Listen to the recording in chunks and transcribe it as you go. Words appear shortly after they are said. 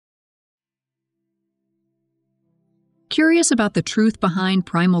Curious about the truth behind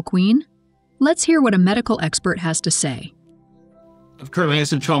Primal Queen? Let's hear what a medical expert has to say. Currently in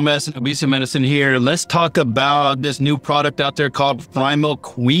control medicine, obesity medicine here. Let's talk about this new product out there called Primal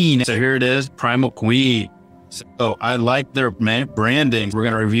Queen. So here it is, Primal Queen. So I like their branding. We're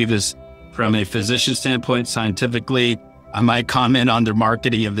going to review this from a physician standpoint, scientifically. I might comment on their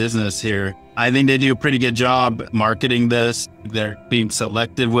marketing and business here. I think they do a pretty good job marketing this. They're being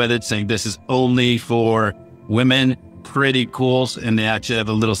selective with it, saying this is only for women. Pretty cool. And they actually have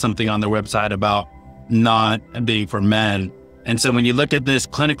a little something on their website about not being for men. And so when you look at this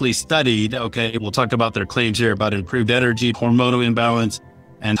clinically studied, okay, we'll talk about their claims here about improved energy, hormonal imbalance,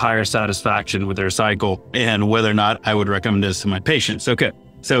 and higher satisfaction with their cycle, and whether or not I would recommend this to my patients. Okay,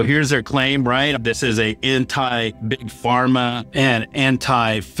 so here's their claim, right? This is a anti-big pharma and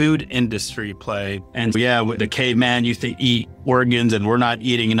anti-food industry play. And yeah, the caveman used to eat organs, and we're not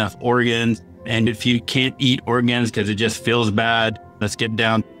eating enough organs. And if you can't eat organs because it just feels bad, let's get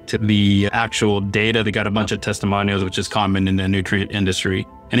down to the actual data. They got a bunch of testimonials, which is common in the nutrient industry.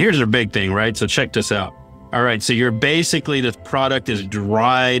 And here's their big thing, right? So check this out. All right, so you're basically, the product is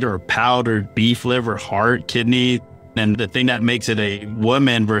dried or powdered beef liver, heart, kidney. And the thing that makes it a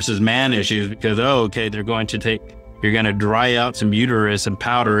woman versus man issue is because, you're going to dry out some uterus and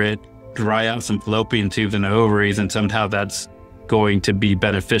powder it, dry out some fallopian tubes and ovaries, and somehow that's going to be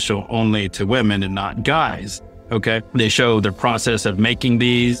beneficial only to women and not guys. Okay, they show the process of making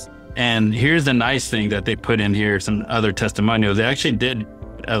these. And here's the nice thing that they put in here, some other testimonials. They actually did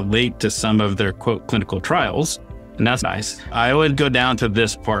link to some of their quote clinical trials, and that's nice. I would go down to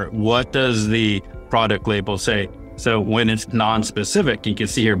this part. What does the product label say? So when it's non-specific, you can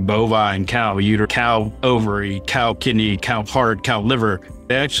see here bovine, cow, uterus, cow ovary, cow kidney, cow heart, cow liver.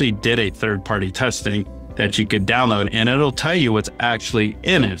 They actually did a third-party testing that you could download, and it'll tell you what's actually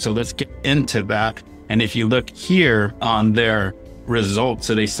in it. So let's get into that. And if you look here on their results,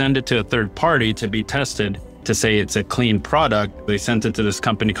 so they send it to a third party to be tested to say it's a clean product. They sent it to this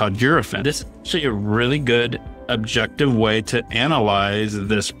company called Eurofin. This is actually a really good objective way to analyze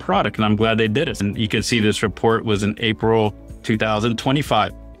this product, and I'm glad they did it. And you can see this report was in April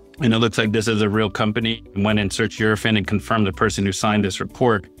 2025. And it looks like this is a real company. Went and searched Eurofin and confirmed the person who signed this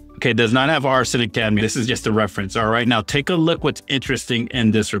report. Okay, does not have arsenic, cadmium. This is just a reference. All right, now take a look what's interesting in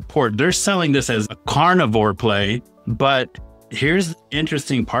this report. They're selling this as a carnivore play, but here's the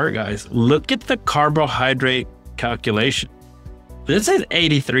interesting part, guys. Look at the carbohydrate calculation. This is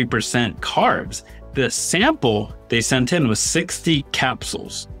 83% carbs. The sample they sent in was 60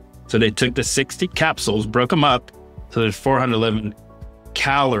 capsules. So they took the 60 capsules, broke them up, so there's 411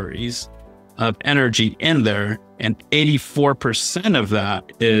 calories of energy in there, and 84% of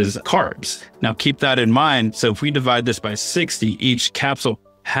that is carbs. Now keep that in mind. So if we divide this by 60, each capsule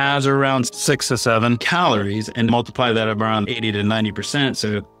has around 6 to 7 calories, and multiply that around 80 to 90%.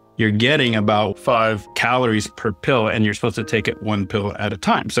 So you're getting about 5 calories per pill, and you're supposed to take it 1 pill at a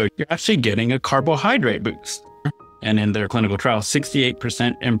time. So you're actually getting a carbohydrate boost. And in their clinical trial,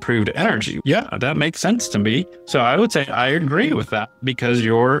 68% improved energy. Yeah, that makes sense to me. So I would say I agree with that, because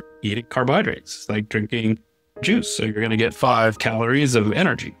you're eating carbohydrates. It's like drinking juice. So you're going to get 5 calories of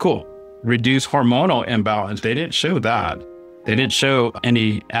energy. Cool. Reduce hormonal imbalance. They didn't show that. They didn't show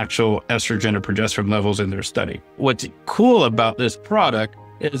any actual estrogen or progesterone levels in their study. What's cool about this product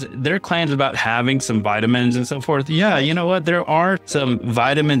is their claims about having some vitamins and so forth. Yeah, you know what? There are some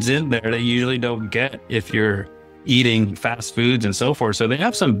vitamins in there that you usually don't get if you're eating fast foods and so forth. So they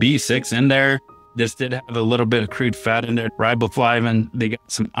have some B6 in there. This did have a little bit of crude fat in there, riboflavin. They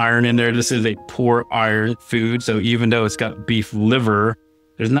got some iron in there. This is a poor iron food. So even though it's got beef liver,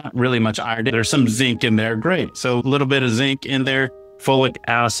 there's not really much iron. There's some zinc in there. Great. So a little bit of zinc in there. Folic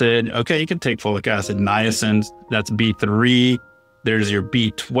acid. Okay, you can take folic acid. Niacin, that's B3. There's your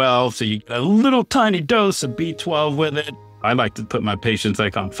B12. So you get a little tiny dose of B12 with it. I like to put my patients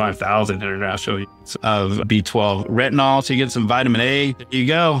like on 5,000 international units of B12. Retinol, so you get some vitamin A. There you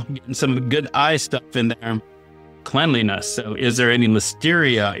go, getting some good eye stuff in there. Cleanliness, so is there any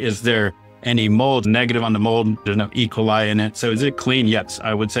listeria? Is there any mold? Negative on the mold, there's no E. coli in it. So is it clean? Yes,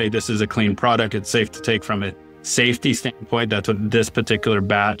 I would say this is a clean product. It's safe to take from a safety standpoint. That's what this particular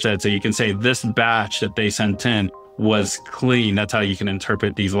batch said. So you can say this batch that they sent in was clean. That's how you can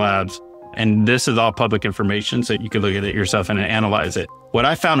interpret these labs. And this is all public information, so you can look at it yourself and analyze it. What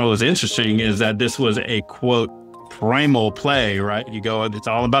I found was interesting is that this was a, quote, primal play, right? You go, it's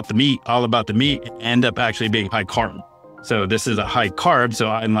all about the meat, end up actually being high carb. So this is a high carb, so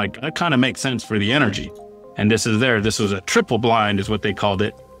I'm like, that kind of makes sense for the energy. And this was a triple blind is what they called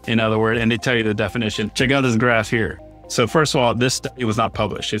it. In other words, and they tell you the definition. Check out this graph here. So first of all, this study was not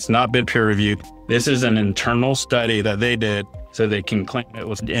published. It's not been peer reviewed. This is an internal study that they did so they can claim it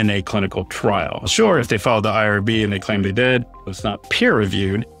was in a clinical trial. Sure, if they followed the IRB and they claim they did, it's not peer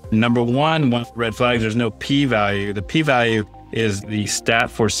reviewed. Number one red flag, there's no p-value. The p-value is the stat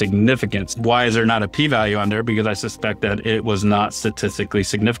for significance. Why is there not a p-value on there? Because I suspect that it was not statistically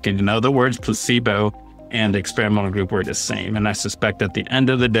significant. In other words, placebo and the experimental group were the same. And I suspect at the end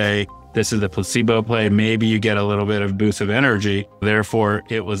of the day, this is a placebo play. Maybe you get a little bit of boost of energy. Therefore,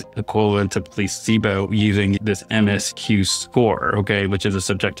 it was equivalent to placebo using this MSQ score, okay, which is a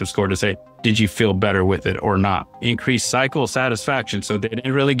subjective score to say, did you feel better with it or not? Increased cycle satisfaction. So they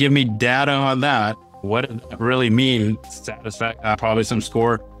didn't really give me data on that. What does that really mean? Satisfaction, probably some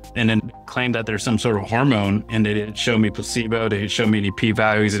score, and then claim that there's some sort of hormone, and they didn't show me placebo. They didn't show me any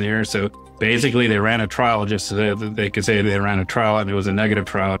p-values in here. So basically, they ran a trial just so that they could say they ran a trial and it was a negative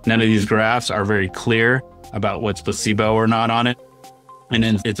trial. None of these graphs are very clear about what's placebo or not on it. And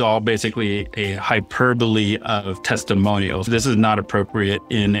then it's all basically a hyperbole of testimonials. This is not appropriate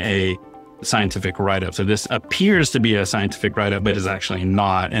in a scientific write-up. So this appears to be a scientific write-up, but is actually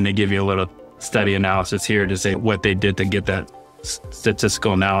not. And they give you a little study analysis here to say what they did to get that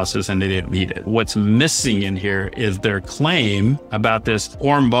statistical analysis, and they didn't meet it. What's missing in here is their claim about this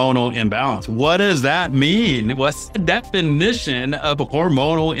hormonal imbalance. What does that mean? What's the definition of a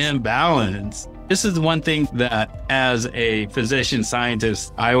hormonal imbalance? This is one thing that as a physician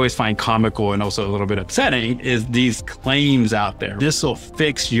scientist, I always find comical and also a little bit upsetting is these claims out there. This will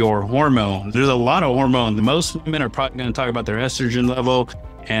fix your hormones. There's a lot of hormones. Most women are probably going to talk about their estrogen level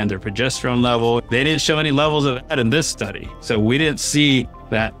and their progesterone level. They didn't show any levels of that in this study. So we didn't see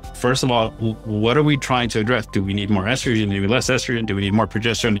that. First of all, what are we trying to address? Do we need more estrogen? Do we need less estrogen? Do we need more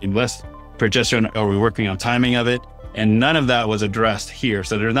progesterone? Do we need less progesterone? Are we working on timing of it? And none of that was addressed here.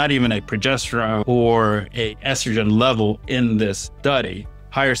 So there's not even a progesterone or a estrogen level in this study.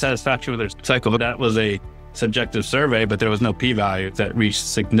 Higher satisfaction with their cycle, that was a subjective survey, but there was no p-value that reached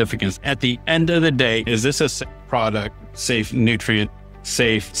significance. At the end of the day, is this a safe product, safe nutrient,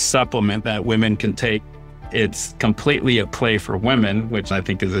 safe supplement that women can take? It's completely a play for women, which I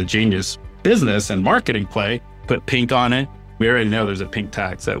think is a genius business and marketing play. Put pink on it. We already know there's a pink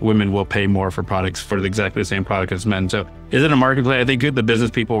tax that women will pay more for products for exactly the same product as men. So is it a market play? I think the business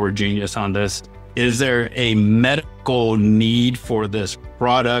people were genius on this. Is there a medical need for this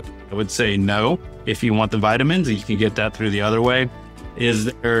product? I would say no. If you want the vitamins, you can get that through the other way.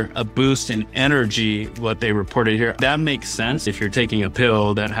 Is there a boost in energy, what they reported here? That makes sense. If you're taking a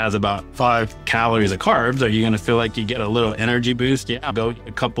pill that has about 5 calories of carbs, are you going to feel like you get a little energy boost? Yeah, go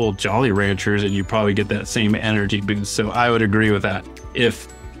a couple Jolly Ranchers and you probably get that same energy boost. So I would agree with that. If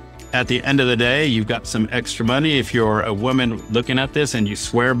at the end of the day, you've got some extra money, if you're a woman looking at this and you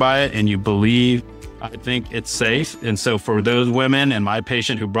swear by it and you believe, I think it's safe. And so for those women and my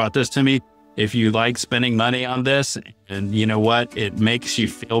patient who brought this to me, if you like spending money on this and you know what, it makes you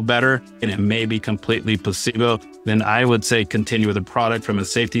feel better and it may be completely placebo, then I would say continue with the product from a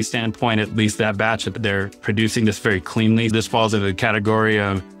safety standpoint. At least that batch, they're producing this very cleanly. This falls into the category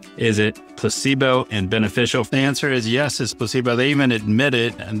of, is it placebo and beneficial? The answer is yes, it's placebo. They even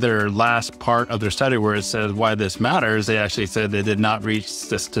admitted in their last part of their study where it says why this matters. They actually said they did not reach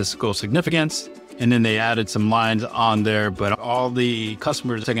statistical significance. And then they added some lines on there, but all the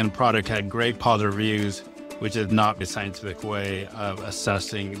customers taking the product had great positive reviews, which is not a scientific way of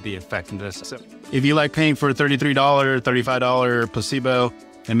assessing the effectiveness. So if you like paying for $33, $35 placebo,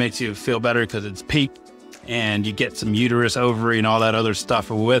 it makes you feel better because it's pink and you get some uterus, ovary, and all that other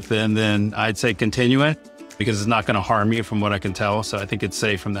stuff with it, and then I'd say continue it because it's not going to harm you from what I can tell. So I think it's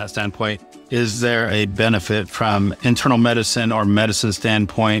safe from that standpoint. Is there a benefit from internal medicine or medicine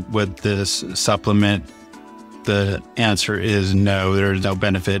standpoint with this supplement? The answer is no, there's no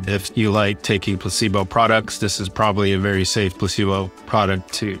benefit. If you like taking placebo products, this is probably a very safe placebo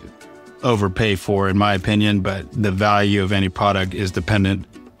product to overpay for, in my opinion, but the value of any product is dependent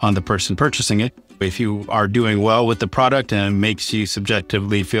on the person purchasing it. If you are doing well with the product and it makes you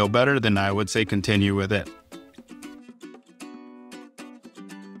subjectively feel better, then I would say continue with it.